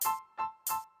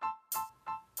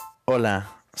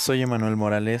Hola, soy Emanuel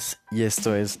Morales y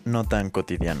esto es No Tan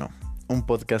Cotidiano, un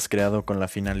podcast creado con la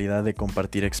finalidad de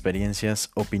compartir experiencias,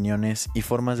 opiniones y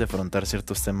formas de afrontar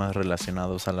ciertos temas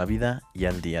relacionados a la vida y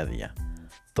al día a día.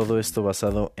 Todo esto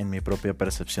basado en mi propia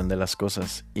percepción de las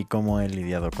cosas y cómo he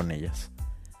lidiado con ellas.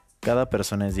 Cada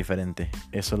persona es diferente,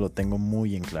 eso lo tengo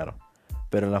muy en claro,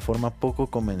 pero la forma poco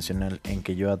convencional en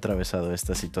que yo he atravesado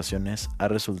estas situaciones ha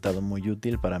resultado muy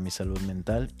útil para mi salud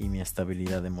mental y mi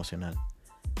estabilidad emocional.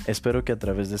 Espero que a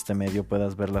través de este medio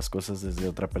puedas ver las cosas desde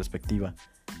otra perspectiva,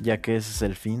 ya que ese es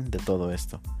el fin de todo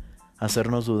esto,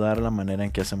 hacernos dudar la manera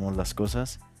en que hacemos las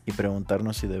cosas y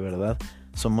preguntarnos si de verdad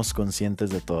somos conscientes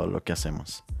de todo lo que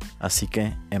hacemos. Así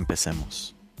que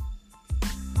empecemos.